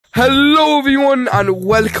Hello everyone and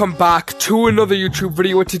welcome back to another YouTube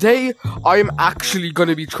video. Today I'm actually going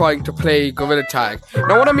to be trying to play Gorilla Tag.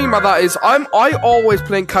 Now what I mean by that is I always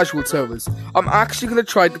play in casual servers. I'm actually going to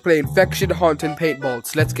try to play Infection, Hunt and Paintball.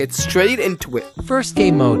 So let's get straight into it. First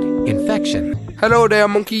game mode, Infection. Hello there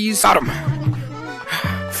monkeys. Got him.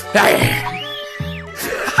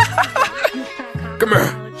 Come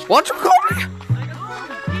here. What you call me?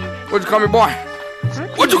 What you call me, boy?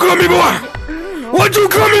 What you call me, boy? What you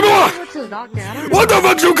call me, boy? What the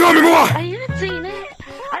fuck you call me, boy? I didn't see it.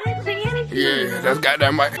 I didn't see anything. Yeah, that's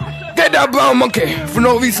goddamn right. Get that brown monkey for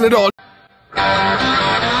no reason at all.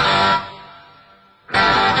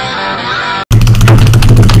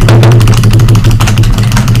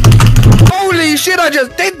 Holy shit, I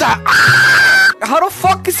just did that. How the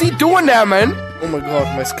fuck is he doing that, man? Oh my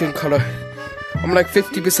god, my skin color. I'm like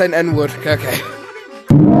 50% N-word. Okay.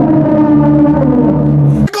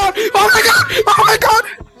 Oh my god! Oh my god!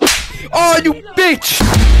 Oh, you bitch!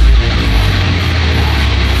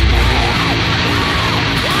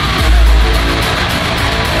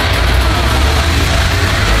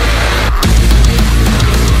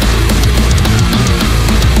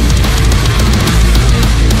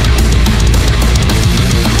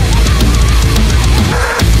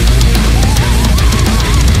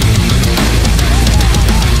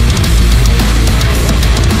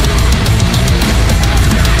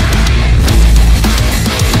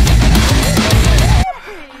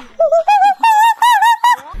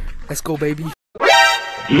 Let's go, baby.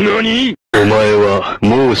 NANI? お前は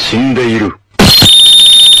もう死んでいる。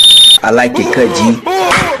I like it, Kaji.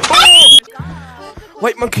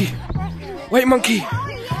 Wait, monkey. Wait, monkey.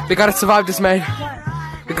 We gotta survive this, man.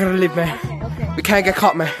 We gotta live, man. We can't get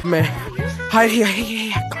caught, man. Hide here.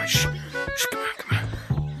 Hey. Come on, shh. Come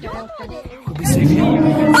on. We'll be safe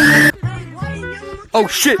here. Oh,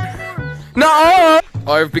 shit. No!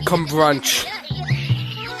 I've become Branch.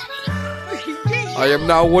 I am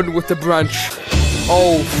now one with the branch.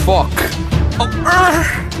 Oh fuck.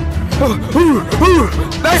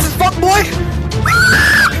 Nice as fuck, boy!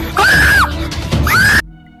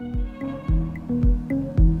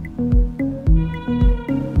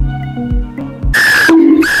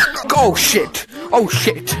 Oh shit! Oh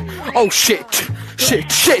shit! Oh shit!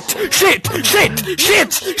 Shit! Oh shit!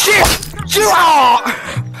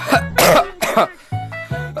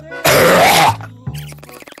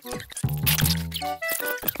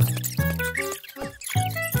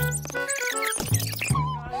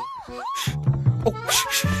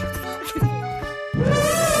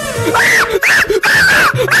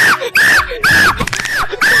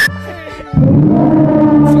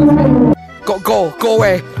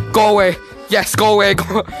 Go away! Yes, go away!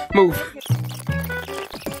 Move!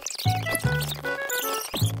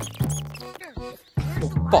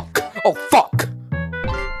 Oh fuck!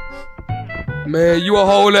 Man, you a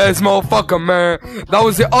whole ass motherfucker, man. That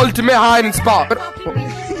was the ultimate hiding spot.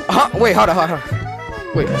 Wait, hold on.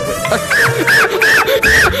 Wait.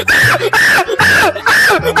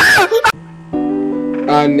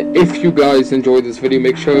 And if you guys enjoyed this video,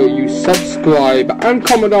 make sure you subscribe and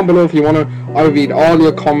comment down below if you wanna. I read all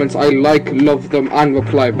your comments. I love them, and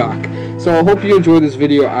reply back. So I hope you enjoyed this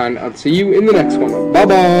video, and I'll see you in the next one. Bye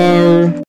bye.